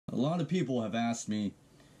lot of people have asked me,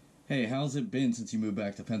 hey, how's it been since you moved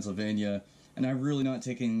back to Pennsylvania? And I've really not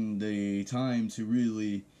taken the time to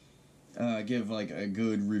really give like a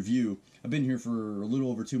good review. I've been here for a little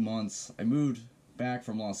over 2 months. I moved back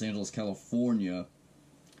from Los Angeles, California,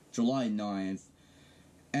 July 9th.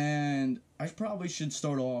 And I probably should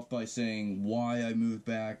start off by saying why I moved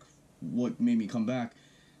back, what made me come back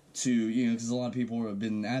to, because a lot of people have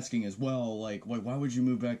been asking as well, like, why would you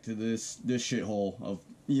move back to this shithole of,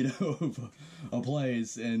 of a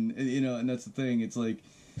place, and that's the thing, it's like,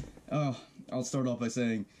 I'll start off by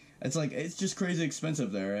saying, it's just crazy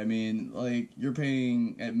expensive there. I mean, like, you're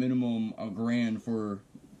paying at minimum $1,000 for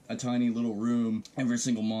a tiny little room every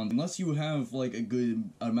single month, unless you have, like, a good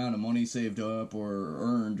amount of money saved up or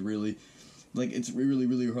earned, really. Like, it's really,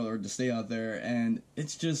 really hard to stay out there, and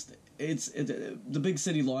it's just, it's the big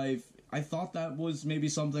city life. I thought that was maybe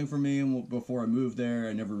something for me before I moved there.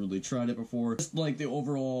 I never really tried it before. Just, like, the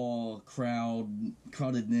overall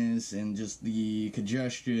crowdedness, and just the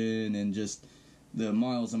congestion, and just the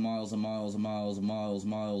miles and miles and miles and miles and miles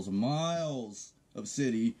and miles of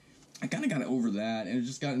city. I kind of got over that, and it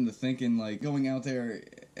just got into thinking, like, going out there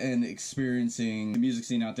and experiencing the music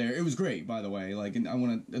scene out there. It was great, by the way. Like, and I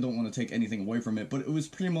don't want to take anything away from it, but it was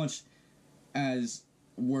pretty much, as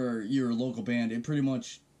where you're a local band, it pretty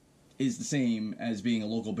much is the same as being a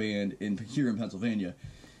local band here in Pennsylvania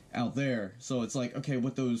out there. So it's like, okay,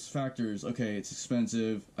 with those factors, okay, it's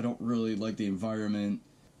expensive, I don't really like the environment.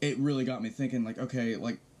 It really got me thinking, like, okay,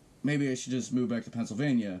 like, maybe I should just move back to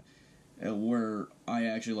Pennsylvania, where I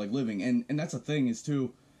actually like living. And that's the thing is,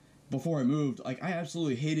 too, before I moved, like, I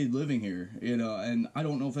absolutely hated living here, and I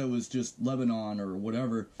don't know if it was just Lebanon or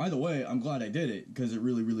whatever. Either way, I'm glad I did it, because it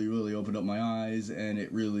really, really, really opened up my eyes, and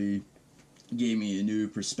it really gave me a new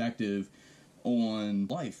perspective on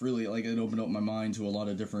life, really. Like, it opened up my mind to a lot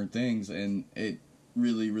of different things, and it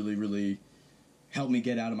really, really, really helped me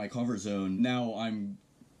get out of my comfort zone. Now I'm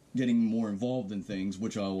getting more involved in things,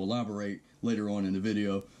 which I'll elaborate later on in the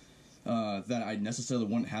video, that I necessarily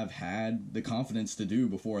wouldn't have had the confidence to do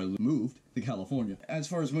before I moved to California. As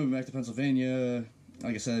far as moving back to Pennsylvania,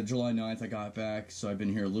 like I said, July 9th I got back, so I've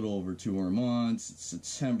been here a little over 2 more months. It's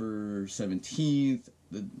September 17th,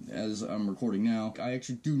 as I'm recording now. I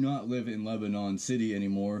actually do not live in Lebanon City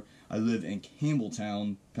anymore. I live in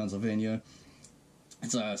Campbelltown, Pennsylvania.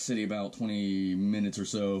 It's a city about 20 minutes or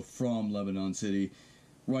so from Lebanon City,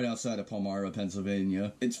 right outside of Palmyra,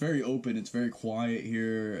 Pennsylvania. It's very open, it's very quiet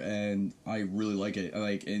here, and I really like it.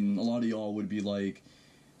 Like, and a lot of y'all would be like,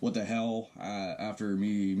 what the hell, after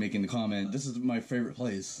me making the comment, this is my favorite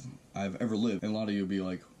place I've ever lived. And a lot of you would be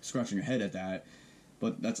like, scratching your head at that,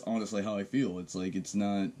 but that's honestly how I feel. It's like, it's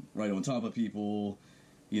not right on top of people,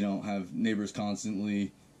 you don't have neighbors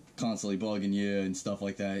constantly bugging you and stuff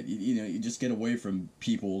like that. You just get away from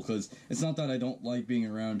people, because it's not that I don't like being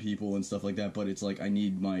around people and stuff like that, but it's like I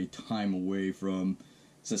need my time away from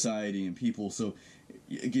society and people, so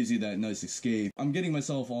it gives you that nice escape. I'm getting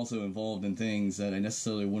myself also involved in things that I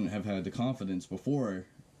necessarily wouldn't have had the confidence before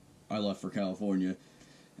I left for California,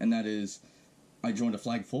 and that is, I joined a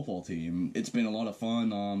flag football team. It's been a lot of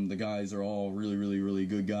fun. The guys are all really, really, really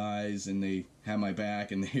good guys, and they have my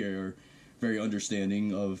back, and they are very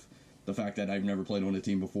understanding of the fact that I've never played on a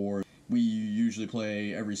team before. We usually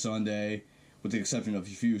play every Sunday, with the exception of a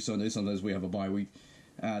few Sundays. Sometimes we have a bye week,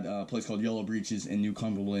 at a place called Yellow Breeches in New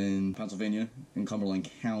Cumberland, Pennsylvania, in Cumberland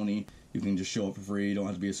County. You can just show up for free. You don't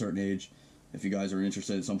have to be a certain age. If you guys are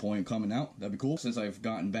interested at some point coming out, that'd be cool. Since I've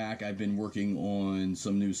gotten back, I've been working on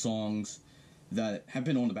some new songs that have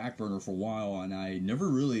been on the back burner for a while, and I never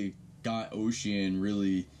really got Ocean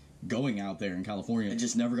really going out there in California. I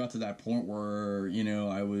just never got to that point where,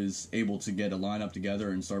 I was able to get a lineup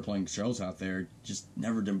together and start playing shows out there. Just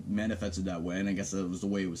never manifested that way, and I guess that was the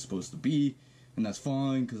way it was supposed to be, and that's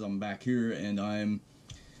fine, because I'm back here, and I'm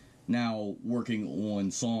now working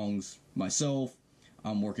on songs myself.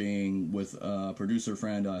 I'm working with a producer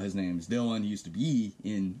friend, his name's Dylan. He used to be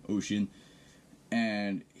in Ocean,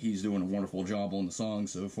 and he's doing a wonderful job on the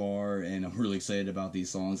songs so far, and I'm really excited about these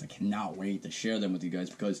songs. I cannot wait to share them with you guys,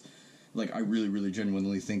 because, like, I really, really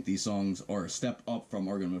genuinely think these songs are a step up from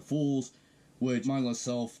Argument of Fools, which, mindless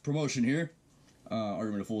self-promotion here,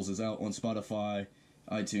 Argument of Fools is out on Spotify,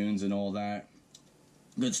 iTunes, and all that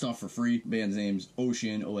good stuff for free. Band's name's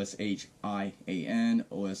Ocean, Oshian,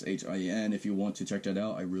 Oshian. If you want to check that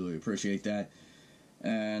out, I really appreciate that.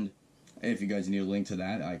 And if you guys need a link to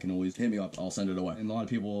that, I can always hit me up. I'll send it away. And a lot of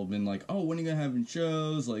people have been like, oh, when are you going to have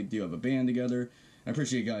shows? Like, do you have a band together? I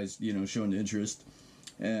appreciate you guys, showing the interest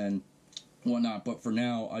and whatnot. But for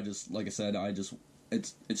now, like I said,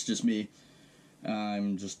 it's just me.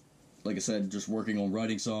 I'm just like I said, just working on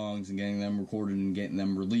writing songs and getting them recorded and getting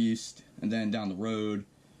them released. And then down the road,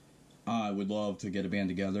 I would love to get a band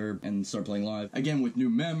together and start playing live. Again, with new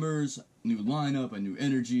members, new lineup, and new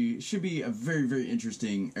energy. It should be a very, very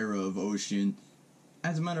interesting era of Ocean.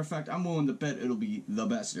 As a matter of fact, I'm willing to bet it'll be the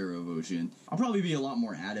best era of Ocean. I'll probably be a lot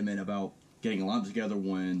more adamant about getting a lot together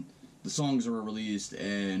when the songs are released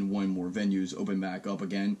and when more venues open back up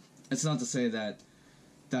again. It's not to say that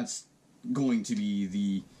that's going to be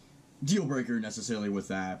the deal breaker necessarily with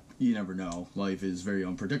that. You never know. Life is very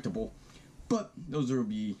unpredictable. But those will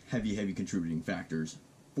be heavy, heavy contributing factors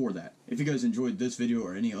for that. If you guys enjoyed this video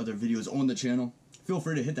or any other videos on the channel, feel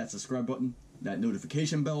free to hit that subscribe button, that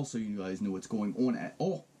notification bell, so you guys know what's going on at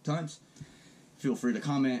all times. Feel free to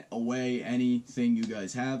comment away anything you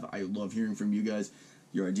guys have. I love hearing from you guys.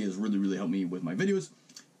 Your ideas really, really help me with my videos.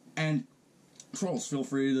 And trolls, feel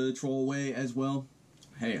free to troll away as well.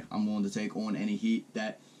 Hey, I'm willing to take on any heat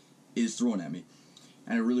that is thrown at me.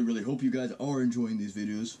 And I really, really hope you guys are enjoying these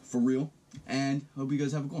videos for real. And hope you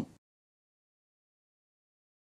guys have a good one.